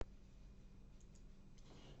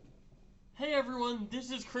everyone,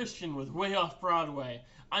 this is Christian with Way Off Broadway.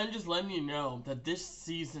 I'm just letting you know that this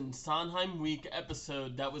season's Sondheim Week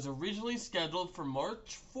episode that was originally scheduled for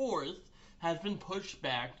March 4th has been pushed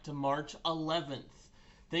back to March 11th.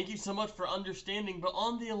 Thank you so much for understanding, but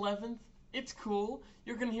on the 11th, it's cool.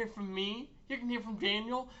 You're going to hear from me, you're going to hear from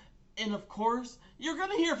Daniel, and of course, you're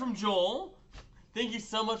going to hear from Joel. Thank you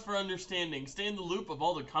so much for understanding. Stay in the loop of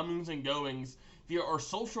all the comings and goings via our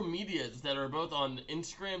social medias that are both on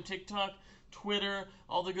Instagram, TikTok, Twitter,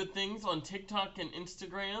 all the good things. On TikTok and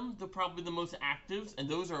Instagram, they're probably the most active, and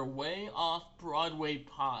those are Way Off Broadway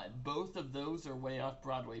Pod. Both of those are Way Off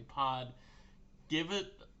Broadway Pod. Give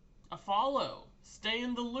it a follow. Stay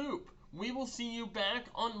in the loop. We will see you back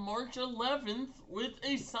on March 11th with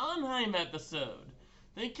a Sondheim episode.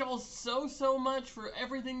 Thank y'all so much for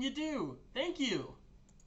everything you do. Thank you.